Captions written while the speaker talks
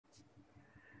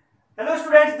Hello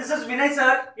students, this is Vinay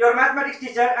sir, your mathematics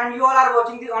teacher, and you all are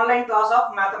watching the online class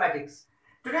of mathematics.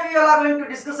 Today we all are going to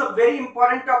discuss a very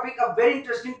important topic, a very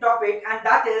interesting topic, and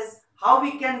that is how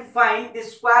we can find the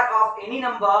square of any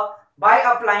number by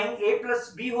applying a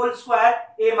plus b whole square,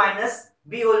 a minus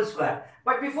b whole square.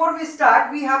 But before we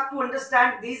start, we have to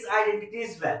understand these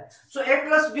identities well. So a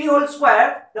plus b whole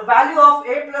square, the value of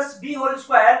a plus b whole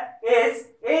square is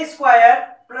a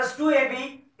square plus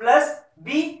 2ab plus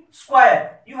b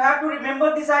square. You have to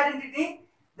remember this identity.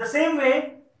 The same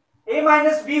way, a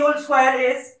minus b whole square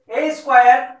is a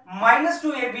square minus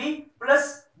 2ab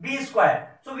plus b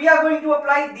square. So we are going to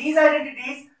apply these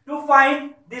identities to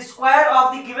find the square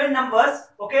of the given numbers.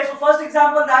 Okay, so first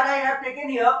example that I have taken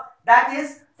here, that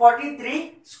is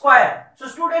 43 square. So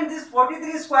students, this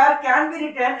 43 square can be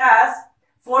written as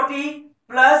 40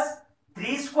 plus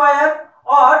 3 square,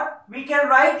 or we can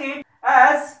write it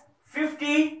as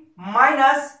 50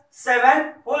 minus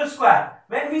 7 whole square.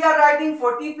 When we are writing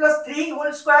 40 plus 3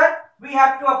 whole square, we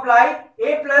have to apply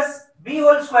a plus b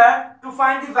whole square to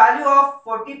find the value of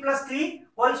 40 plus 3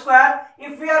 whole square.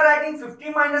 If we are writing 50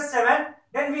 minus 7,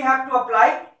 then we have to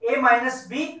apply a minus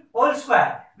b whole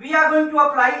square. We are going to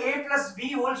apply a plus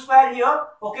b whole square here.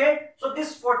 Okay, so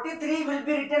this 43 will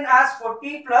be written as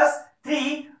 40 plus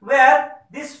 3, where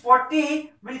this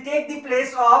 40 will take the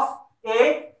place of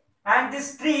a and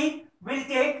this 3 will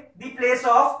take the place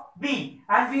of b,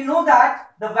 and we know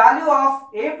that the value of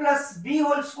a plus b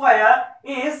whole square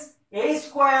is a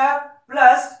square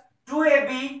plus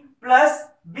 2ab plus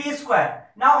b square.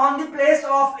 Now on the place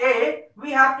of a we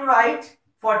have to write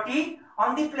 40,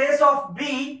 on the place of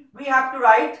b we have to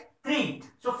write 3.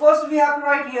 So first we have to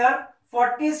write here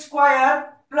 40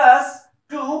 square plus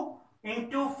 2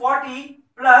 into 40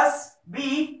 plus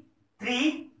b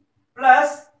 3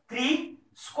 plus 3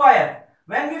 square.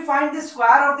 When we find the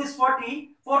square of this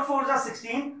 40, 4 4s are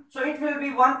 16, so it will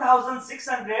be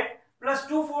 1600 plus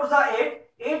 2 4s are 8,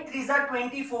 8 3s are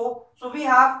 24, so we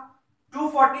have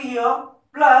 240 here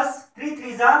plus 3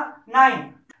 3s are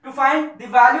 9. To find the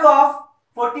value of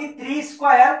 43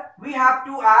 square, we have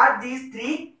to add these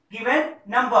three given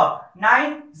number.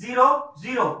 9 0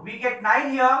 0, we get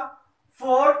 9 here,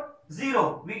 4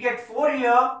 0, we get 4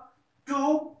 here,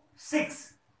 2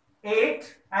 6,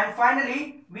 8, and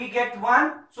finally we get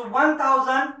 1. So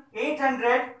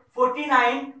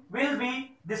 1849 will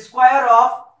be the square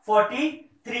of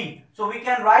 43. So we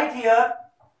can write here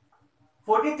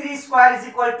 43 square is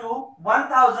equal to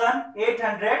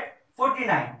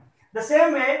 1849. The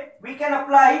same way we can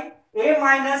apply a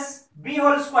minus b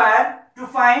whole square to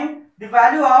find the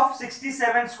value of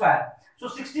 67 square. So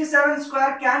 67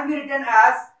 square can be written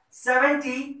as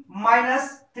 70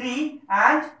 minus 3,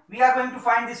 and we are going to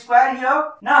find the square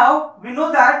here. Now we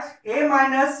know that a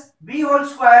minus b whole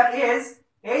square is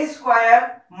a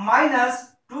square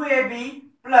minus 2ab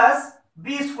plus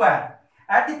b square.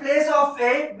 At the place of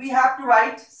a we have to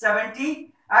write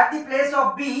 70, at the place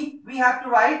of b we have to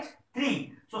write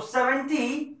 3. So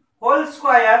 70 whole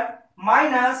square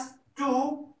minus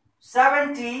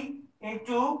 270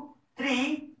 into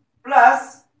 3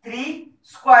 plus 3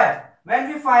 square.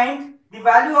 When we find the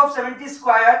value of 70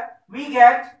 square, we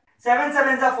get 7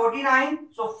 7s are 49,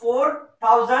 so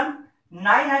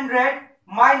 4900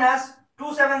 minus 2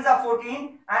 7s are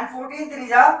 14 and 14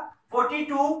 3s are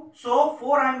 42, so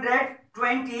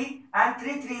 420 and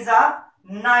 3 3s are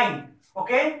 9.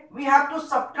 Okay, we have to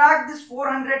subtract this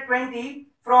 420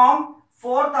 from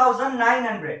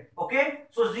 4900. Okay,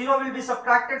 so 0 will be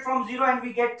subtracted from 0 and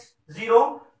we get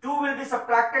 0. 2 will be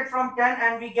subtracted from 10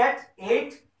 and we get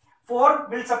 8. 4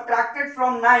 will subtracted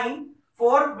from 9,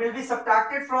 4 will be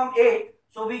subtracted from 8,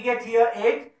 so we get here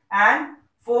 8, and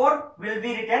 4 will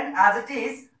be written as it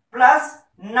is plus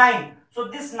 9. So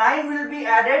this 9 will be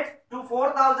added to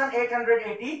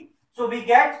 4880, so we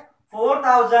get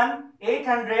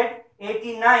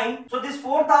 4889. So this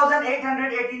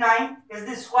 4889 is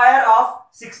the square of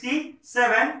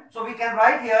 67, so we can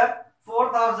write here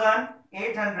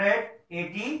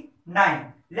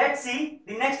 4889. Let's see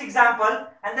the next example,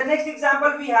 and the next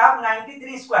example we have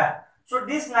 93 square. So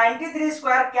this 93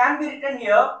 square can be written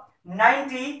here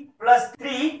 90 plus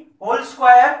 3 whole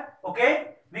square.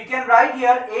 Okay, we can write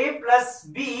here a plus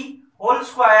b whole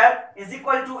square is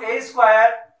equal to a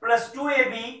square plus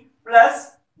 2ab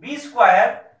plus b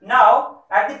square. Now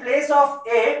at the place of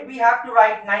a we have to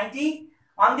write 90,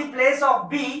 on the place of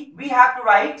b we have to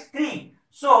write 3.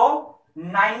 So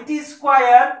 90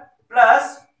 square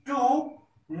plus 2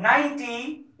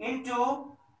 90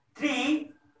 into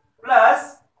 3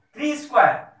 plus 3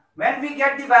 square. When we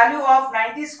get the value of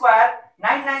 90 square,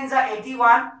 9 9s are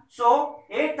 81, so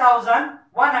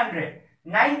 8100.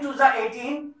 9 2s are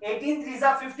 18, 18 3s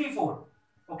are 54.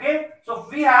 Okay, so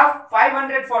we have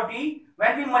 540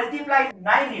 when we multiply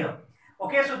 9 here.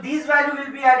 Okay, so these value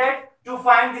will be added to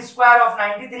find the square of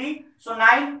 93. So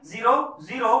 9 0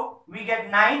 0, we get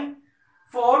 9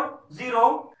 4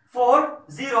 0 4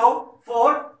 0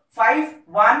 4 5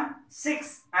 1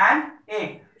 6 and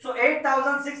 8. So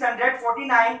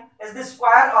 8649 is the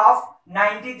square of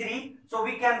 93. So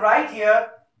we can write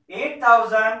here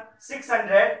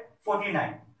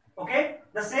 8649. Okay,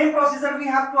 the same procedure we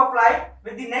have to apply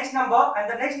with the next number, and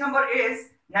the next number is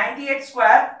 98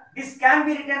 square. This can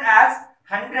be written as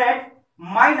 100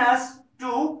 minus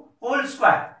 2 whole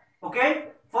square. Okay,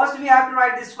 first we have to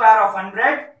write the square of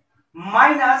 100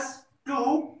 minus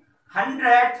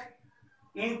 200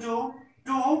 into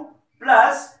 2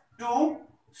 plus 2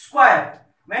 square.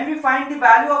 When we find the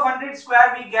value of 100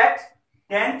 square, we get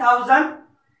 10,000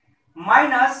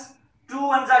 minus 2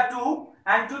 ones are 2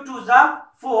 and 2 twos are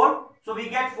 4. So we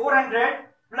get 400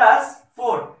 plus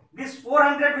 4. This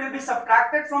 400 will be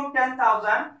subtracted from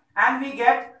 10,000 and we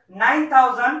get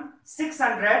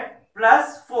 9,600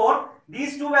 plus 4.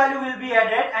 These two value will be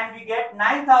added and we get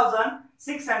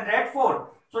 9,604.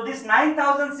 So this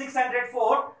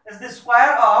 9,604 is the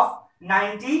square of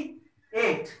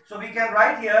 98. So we can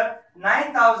write here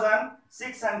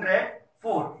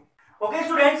 9,604. Okay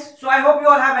students, so I hope you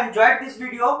all have enjoyed this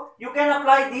video. You can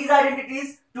apply these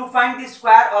identities to find the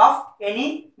square of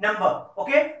any number.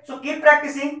 Okay, so keep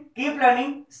practicing, keep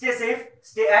learning, stay safe,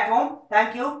 stay at home.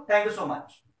 Thank you so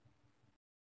much.